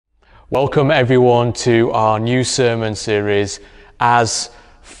Welcome everyone to our new sermon series, As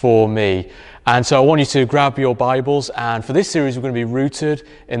For Me. And so I want you to grab your Bibles, and for this series we're going to be rooted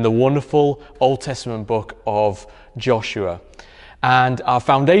in the wonderful Old Testament book of Joshua. And our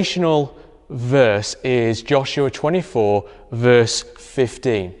foundational verse is Joshua 24 verse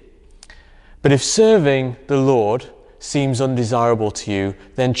 15. But if serving the Lord seems undesirable to you,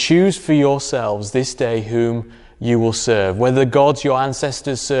 then choose for yourselves this day whom you will serve, whether the gods your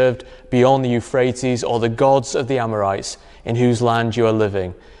ancestors served beyond the Euphrates or the gods of the Amorites in whose land you are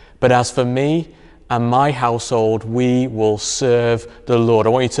living. But as for me and my household, we will serve the Lord. I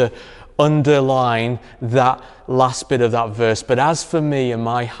want you to underline that last bit of that verse. But as for me and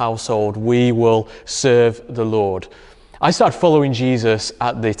my household, we will serve the Lord. I started following Jesus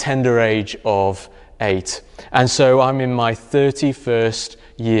at the tender age of 8. And so I'm in my 31st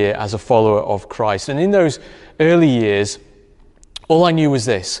year as a follower of Christ. And in those early years, all I knew was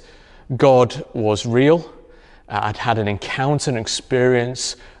this: God was real. I'd had an encounter, an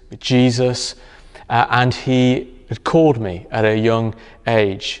experience with Jesus, and He had called me at a young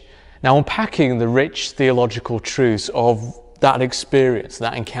age. Now, unpacking the rich theological truths of that experience,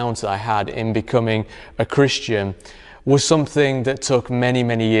 that encounter I had in becoming a Christian, was something that took many,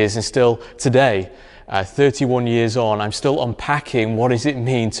 many years, and still today, 31 years on, I'm still unpacking what does it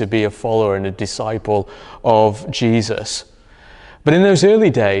mean to be a follower and a disciple of Jesus. But in those early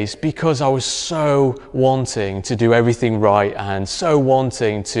days, because I was so wanting to do everything right and so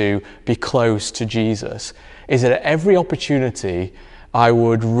wanting to be close to Jesus, is that at every opportunity I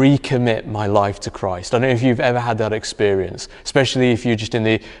would recommit my life to Christ. I don't know if you've ever had that experience, especially if you're just in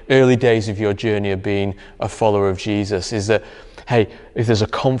the early days of your journey of being a follower of Jesus, is that, hey, if there's a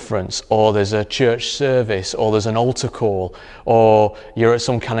conference or there's a church service or there's an altar call or you're at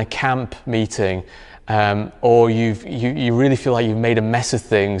some kind of camp meeting, or you really feel like you've made a mess of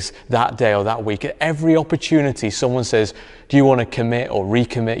things that day or that week, at every opportunity someone says, do you want to commit or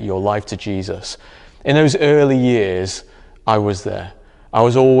recommit your life to Jesus? In those early years, I was there. I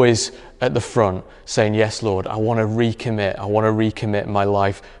was always at the front saying, yes, Lord, I want to recommit my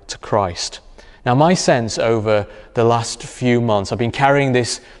life to Christ. Now, my sense over the last few months, I've been carrying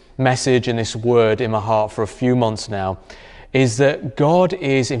this message and this word in my heart for a few months now, is that God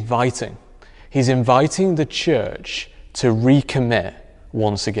is inviting. He's inviting the church to recommit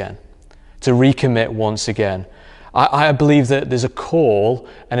once again. I believe that there's a call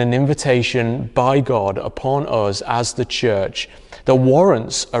and an invitation by God upon us as the church that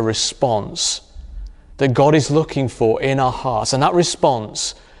warrants a response that God is looking for in our hearts. And that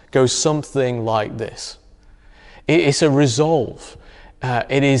response goes something like this. It's a resolve.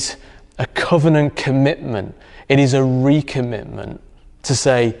 It is a covenant commitment. It is a recommitment to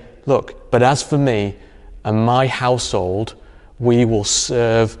say, look, but as for me and my household, we will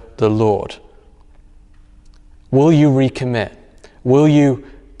serve the Lord. Will you recommit? Will you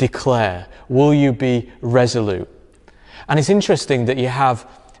declare? Will you be resolute? And it's interesting that you have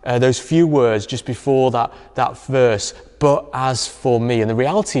those few words just before that verse, but as for me. And the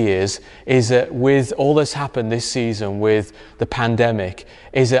reality is that with all that's happened this season with the pandemic,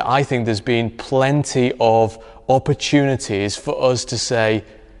 is that I think there's been plenty of opportunities for us to say,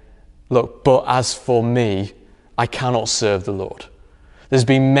 look, but as for me, I cannot serve the Lord. There's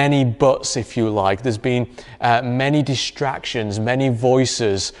been many buts, if you like. There's been many distractions, many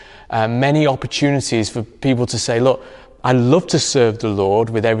voices, many opportunities for people to say, look, I love to serve the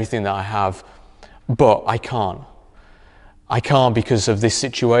Lord with everything that I have, but I can't. I can't because of this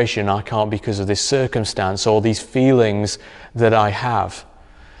situation. I can't because of this circumstance or these feelings that I have.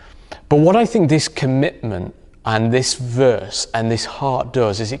 But what I think this commitment and this verse and this heart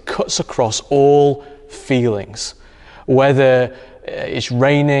does is it cuts across all feelings, whether it's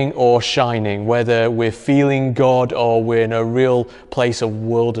raining or shining, whether we're feeling God or we're in a real place of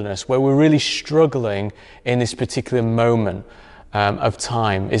wilderness, where we're really struggling in this particular moment of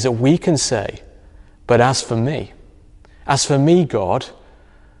time, is that we can say, but as for me, God,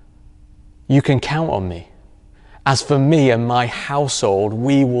 you can count on me. As for me and my household,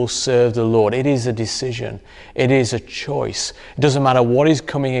 we will serve the Lord. It is a decision. It is a choice. It doesn't matter what is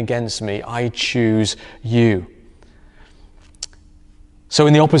coming against me. I choose you. So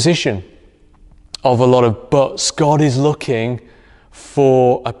in the opposition of a lot of buts, God is looking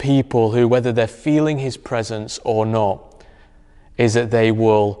for a people who, whether they're feeling His presence or not, is that they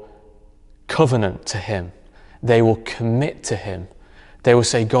will covenant to Him. They will commit to Him. They will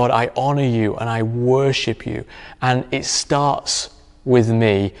say, God, I honor you and I worship you. And it starts with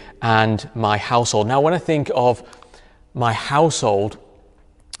me and my household. Now, when I think of my household,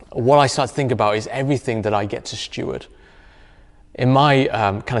 what I start to think about is everything that I get to steward. in my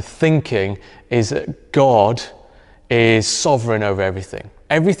kind of thinking, is that God is sovereign over everything.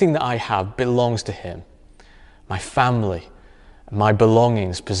 Everything that I have belongs to him. My family, my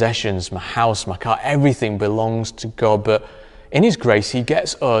belongings, possessions, my house, my car, everything belongs to God. But in his grace, he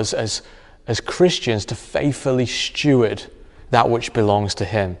gets us as Christians to faithfully steward that which belongs to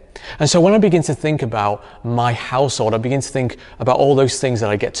him. And so when I begin to think about my household, I begin to think about all those things that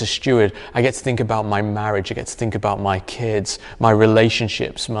I get to steward. I get to think about my marriage. I get to think about my kids, my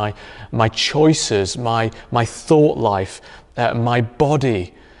relationships, my choices, my thought life, my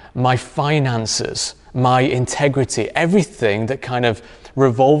body, my finances, my integrity, everything that kind of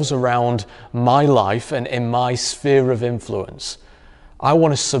revolves around my life and in my sphere of influence. I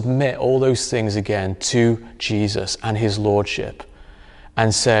want to submit all those things again to Jesus and his lordship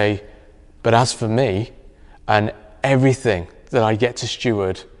and say, but as for me and everything that I get to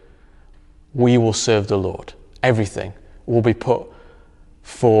steward, we will serve the Lord. Everything will be put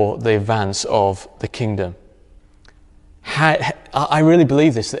for the advance of the kingdom. I really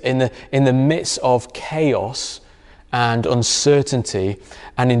believe this, that in the midst of chaos and uncertainty,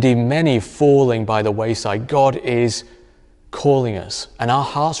 and indeed many falling by the wayside, God is calling us. And our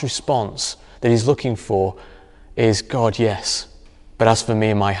heart's response that he's looking for is, God, yes, but as for me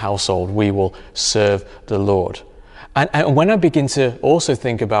and my household, we will serve the Lord. And when I begin to also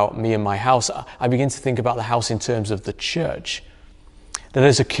think about me and my house, I begin to think about the house in terms of the church. That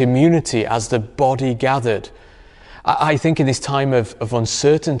as a community, as the body gathered, I think in this time of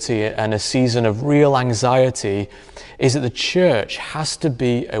uncertainty and a season of real anxiety, is that the church has to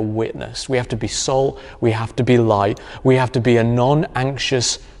be a witness. We have to be salt, we have to be light, we have to be a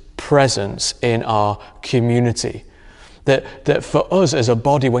non-anxious presence in our community. That for us as a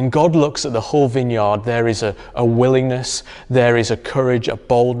body, when God looks at the whole vineyard, there is a willingness, there is a courage, a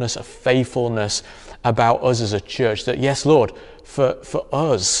boldness, a faithfulness about us as a church. That yes, Lord, for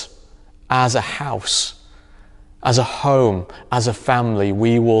us as a house, as a home, as a family,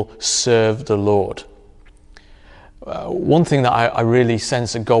 we will serve the Lord. One thing that I really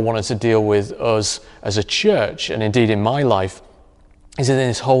sense that God wanted to deal with us as a church, and indeed in my life, is in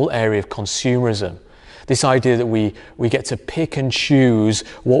this whole area of consumerism. This idea that we get to pick and choose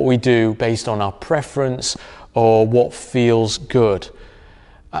what we do based on our preference or what feels good.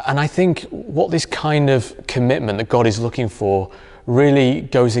 And I think what this kind of commitment that God is looking for really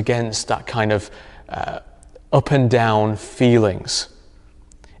goes against that kind of up and down feelings.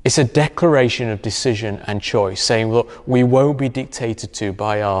 It's a declaration of decision and choice, saying, look, we won't be dictated to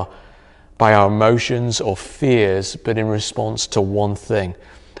by our emotions or fears, but in response to one thing,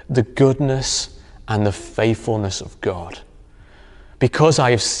 the goodness and the faithfulness of God. Because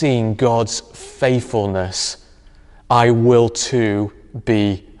I have seen God's faithfulness, I will too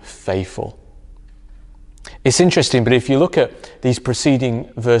be faithful. It's interesting, but if you look at these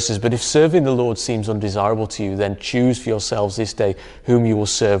preceding verses, but if serving the Lord seems undesirable to you, then choose for yourselves this day whom you will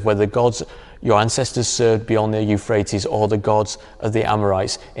serve, whether gods your ancestors served beyond the Euphrates or the gods of the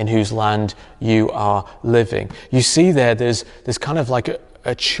Amorites in whose land you are living. You see there's kind of like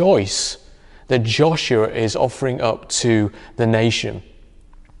a choice that Joshua is offering up to the nation.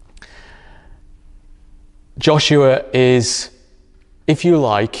 Joshua is, if you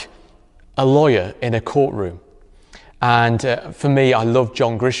like, a lawyer in a courtroom. And for me, I love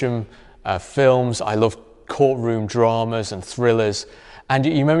John Grisham films. I love courtroom dramas and thrillers. And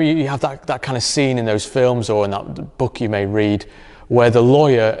you remember you have that kind of scene in those films or in that book you may read where the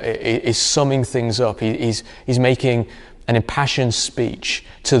lawyer is summing things up. He's making an impassioned speech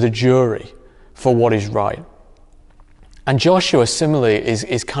to the jury for what is right. And Joshua similarly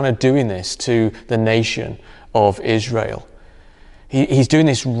is kind of doing this to the nation of Israel. He's doing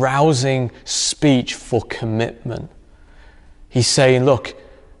this rousing speech for commitment. He's saying, look,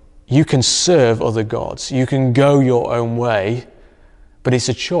 you can serve other gods. You can go your own way, but it's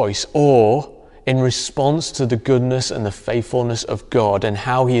a choice. Or in response to the goodness and the faithfulness of God and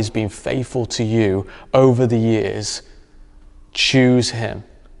how he has been faithful to you over the years, choose him.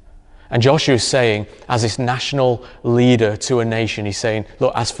 And Joshua is saying, as this national leader to a nation, he's saying,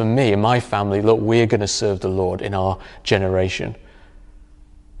 look, as for me and my family, look, we're going to serve the Lord in our generation.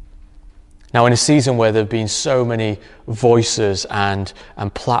 Now, in a season where there have been so many voices and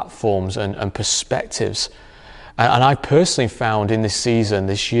platforms and perspectives, and I personally found in this season,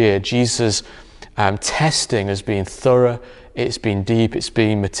 this year, Jesus' testing has been thorough, it's been deep, it's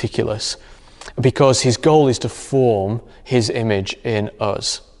been meticulous, because his goal is to form his image in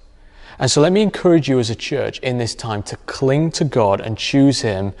us. And so let me encourage you as a church in this time to cling to God and choose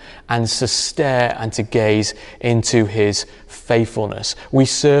him and to stare and to gaze into his faithfulness. We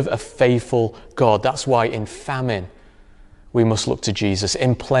serve a faithful God. That's why in famine we must look to Jesus.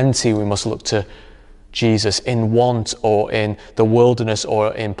 In plenty, we must look to Jesus. In want, or in the wilderness,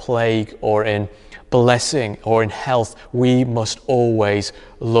 or in plague, or in blessing, or in health, we must always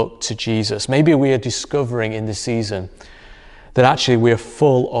look to Jesus. Maybe we are discovering in this season that actually we are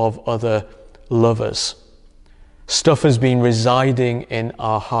full of other lovers. Stuff has been residing in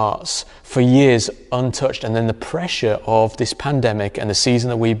our hearts for years untouched, and then the pressure of this pandemic and the season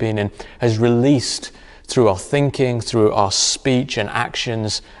that we've been in has released through our thinking, through our speech and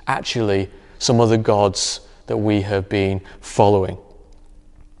actions, actually some other gods that we have been following.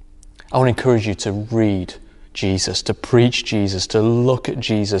 I want to encourage you to read Jesus, to preach Jesus, to look at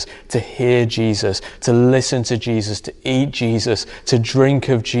Jesus, to hear Jesus, to listen to Jesus, to eat Jesus, to drink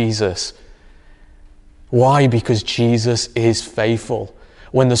of Jesus. Why? Because Jesus is faithful.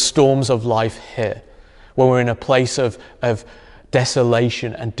 When the storms of life hit, when we're in a place of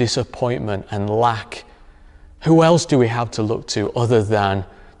desolation and disappointment and lack, who else do we have to look to other than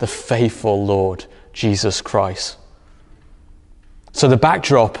the faithful Lord Jesus Christ? So the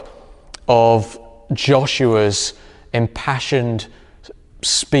backdrop of Joshua's impassioned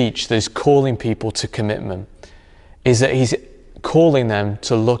speech that is calling people to commitment is that he's calling them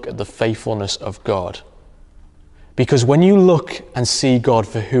to look at the faithfulness of God. Because when you look and see God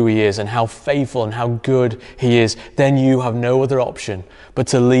for who he is and how faithful and how good he is, then you have no other option but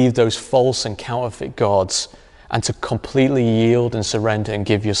to leave those false and counterfeit gods and to completely yield and surrender and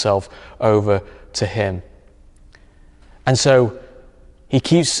give yourself over to him. And so he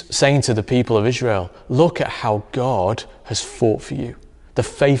keeps saying to the people of Israel, look at how God has fought for you. The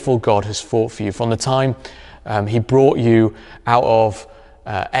faithful God has fought for you. From the time he brought you out of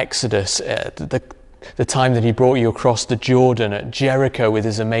Exodus, the time that he brought you across the Jordan at Jericho with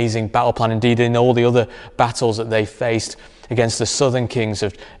his amazing battle plan, indeed in all the other battles that they faced against the southern kings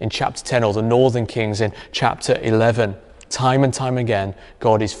in chapter 10 or the northern kings in chapter 11. Time and time again,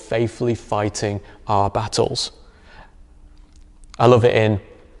 God is faithfully fighting our battles. I love it in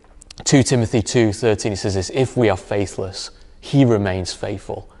 2 Timothy 2:13. It says this, if we are faithless, he remains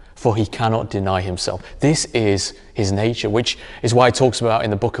faithful, for he cannot deny himself. This is his nature, which is why it talks about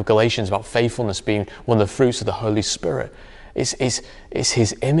in the book of Galatians about faithfulness being one of the fruits of the Holy Spirit. It's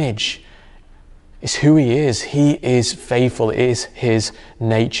his image. It's who he is. He is faithful. It is his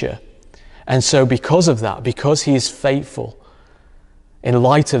nature. And so because of that, because he is faithful, in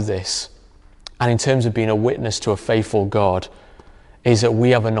light of this, and in terms of being a witness to a faithful God, is that we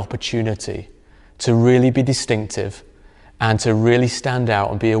have an opportunity to really be distinctive and to really stand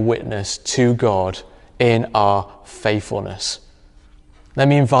out and be a witness to God in our faithfulness. Let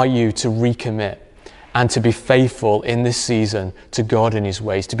me invite you to recommit and to be faithful in this season to God and his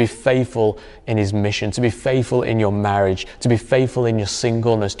ways, to be faithful in his mission, to be faithful in your marriage, to be faithful in your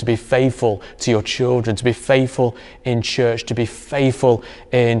singleness, to be faithful to your children, to be faithful in church, to be faithful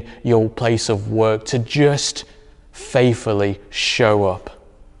in your place of work, to just faithfully show up.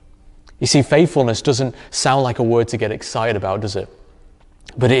 You see, faithfulness doesn't sound like a word to get excited about, does it?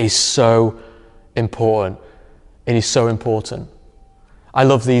 But it is so important. It is so important. I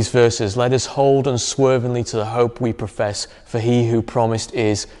love these verses. Let us hold unswervingly to the hope we profess, for he who promised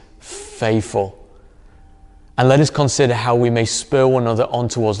is faithful. And let us consider how we may spur one another on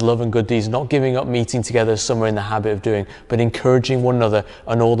towards love and good deeds, not giving up meeting together as some are in the habit of doing, but encouraging one another,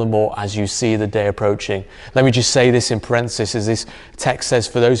 and all the more as you see the day approaching. Let me just say this in parenthesis, as this text says,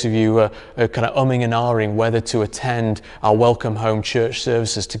 for those of you who are kind of umming and ahhing whether to attend our Welcome Home church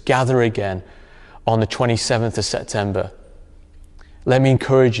services, to gather again on the 27th of September. Let me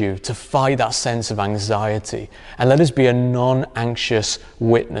encourage you to fight that sense of anxiety, and let us be a non-anxious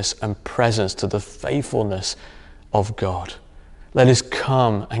witness and presence to the faithfulness of God. Let us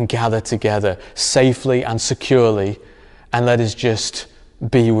come and gather together safely and securely, and let us just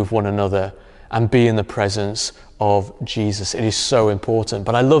be with one another and be in the presence of Jesus. It is so important.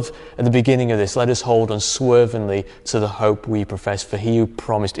 But I love at the beginning of this, let us hold unswervingly to the hope we profess, for he who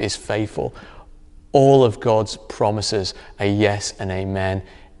promised is faithful. All of God's promises are yes and amen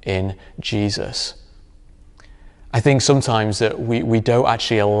in Jesus. I think sometimes that we don't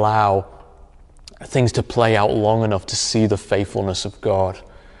actually allow things to play out long enough to see the faithfulness of God.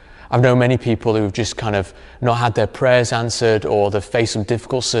 I've known many people who've just kind of not had their prayers answered, or they've faced some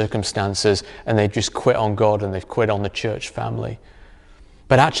difficult circumstances and they've just quit on God and they've quit on the church family.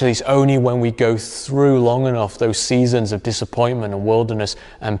 But actually, it's only when we go through long enough those seasons of disappointment and wilderness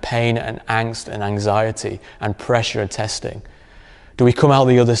and pain and angst and anxiety and pressure and testing, do we come out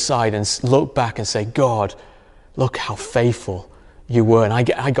the other side and look back and say, God, look how faithful you were. And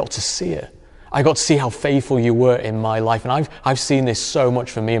I got to see it. I got to see how faithful you were in my life. And I've seen this so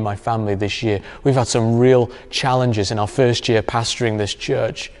much for me and my family this year. We've had some real challenges in our first year pastoring this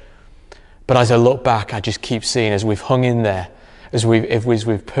church. But as I look back, I just keep seeing as we've hung in there, as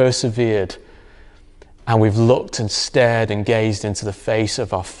we've persevered, and we've looked and stared and gazed into the face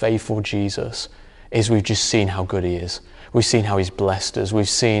of our faithful Jesus, is we've just seen how good he is. We've seen how he's blessed us. We've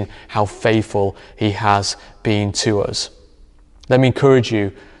seen how faithful he has been to us. Let me encourage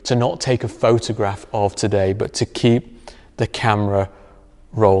you to not take a photograph of today, but to keep the camera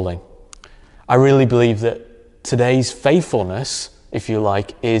rolling. I really believe that today's faithfulness, if you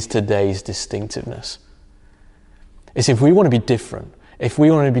like, is today's distinctiveness. It's if we want to be different, if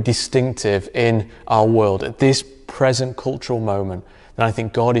we want to be distinctive in our world at this present cultural moment, then I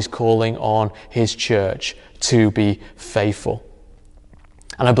think God is calling on his church to be faithful.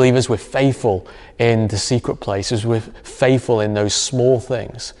 And I believe as we're faithful in the secret place, as we're faithful in those small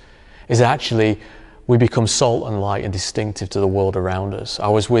things, is actually we become salt and light and distinctive to the world around us. I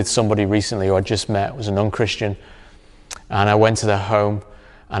was with somebody recently who I just met, was a non-Christian, and I went to their home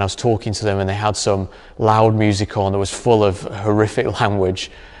and I was talking to them, and they had some loud music on that was full of horrific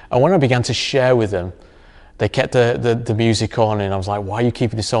language. And when I began to share with them, they kept the music on, and I was like, why are you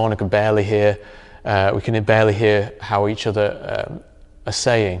keeping this on? I can barely hear. We can barely hear how each other are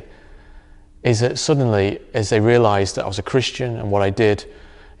saying. Is that suddenly, as they realized that I was a Christian and what I did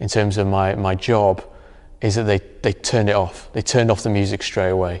in terms of my job, is that they turned it off. They turned off the music straight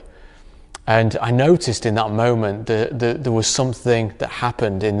away. And I noticed in that moment that there was something that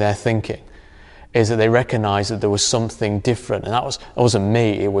happened in their thinking, is that they recognized that there was something different. And that wasn't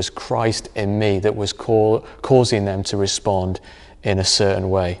me, it was Christ in me that was causing them to respond in a certain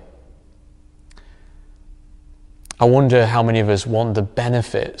way. I wonder how many of us want the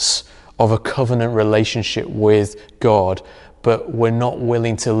benefits of a covenant relationship with God, but we're not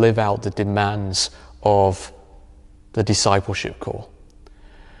willing to live out the demands of the discipleship call.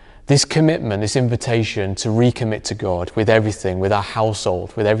 This commitment, this invitation to recommit to God with everything, with our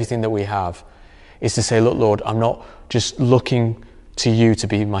household, with everything that we have, is to say, look, Lord, I'm not just looking to you to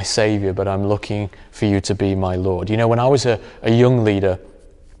be my Savior, but I'm looking for you to be my Lord. You know, when I was a young leader,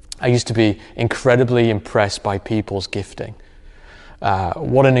 I used to be incredibly impressed by people's gifting.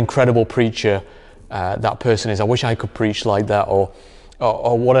 What an incredible preacher that person is. I wish I could preach like that, or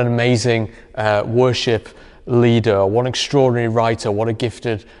what an amazing worship leader, or what an extraordinary writer, what a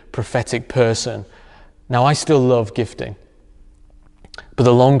gifted prophetic person. Now, I still love gifting, but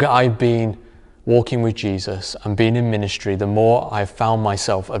the longer I've been walking with Jesus and being in ministry, the more I've found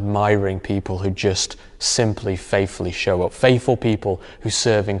myself admiring people who just simply faithfully show up. Faithful people who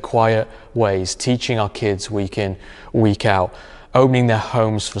serve in quiet ways, teaching our kids week in, week out, opening their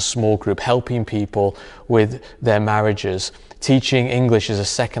homes for small group, helping people with their marriages, teaching English as a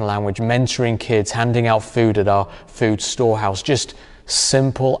second language, mentoring kids, handing out food at our food storehouse, just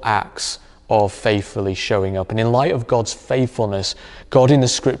simple acts of faithfully showing up. And in light of God's faithfulness, God in the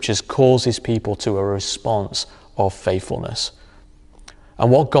scriptures calls his people to a response of faithfulness.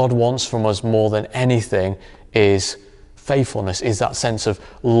 And what God wants from us more than anything is faithfulness, is that sense of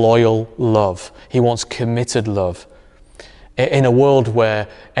loyal love. He wants committed love. In a world where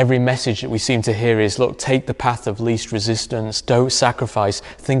every message that we seem to hear is, look, take the path of least resistance, don't sacrifice,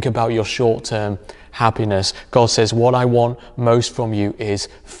 think about your short-term happiness. God says, what I want most from you is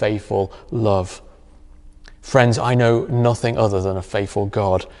faithful love. Friends, I know nothing other than a faithful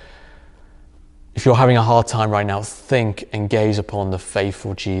God. If you're having a hard time right now, think and gaze upon the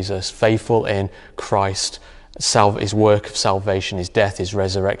faithful Jesus, faithful in Christ, his work of salvation, his death, his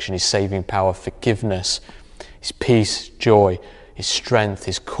resurrection, his saving power, forgiveness, his peace, joy, his strength,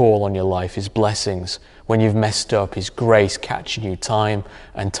 his call on your life, his blessings. When you've messed up, his grace catching you time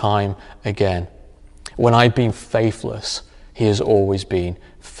and time again. When I've been faithless, he has always been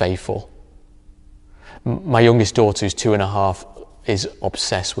faithful. My youngest daughter, who's 2.5, is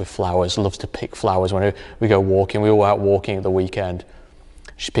obsessed with flowers, loves to pick flowers. When we go walking, we all out walking at the weekend.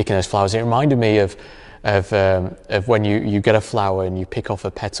 She's picking those flowers. It reminded me of when you get a flower and you pick off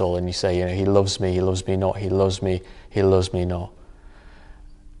a petal and you say, you know, he loves me not, he loves me not.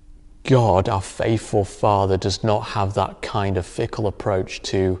 God, our faithful Father, does not have that kind of fickle approach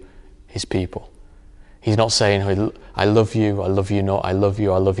to his people. He's not saying, I love you not, I love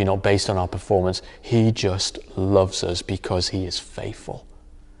you not, based on our performance. He just loves us because he is faithful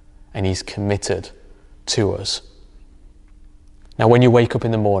and he's committed to us. Now, when you wake up in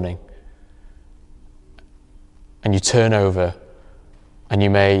the morning and you turn over and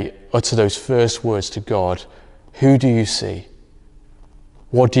you may utter those first words to God, who do you see?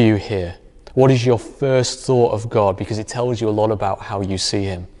 What do you hear? What is your first thought of God? Because it tells you a lot about how you see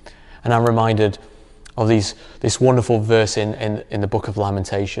him. And I'm reminded of this wonderful verse in the book of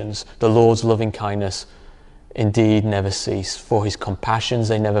Lamentations. The Lord's loving kindness indeed never cease, for his compassions,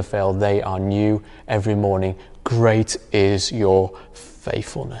 they never fail. They are new every morning. Great is your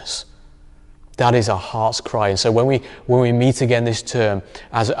faithfulness. That is our heart's cry. And so when we meet again this term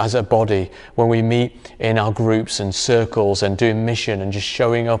as a body, when we meet in our groups and circles and doing mission and just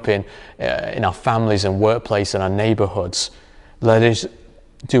showing up in our families and workplace and our neighborhoods, let us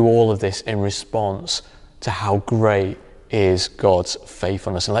do all of this in response to how great is God's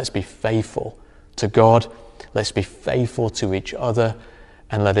faithfulness. And let's be faithful to God, let's be faithful to each other,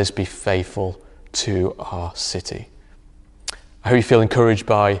 and let us be faithful to our city. I hope you feel encouraged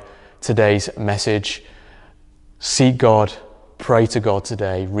by today's message. Seek God, pray to God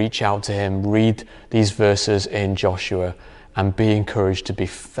today, reach out to him, read these verses in Joshua, and be encouraged to be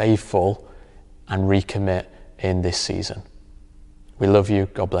faithful and recommit in this season. We love you.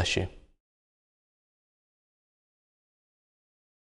 God bless you.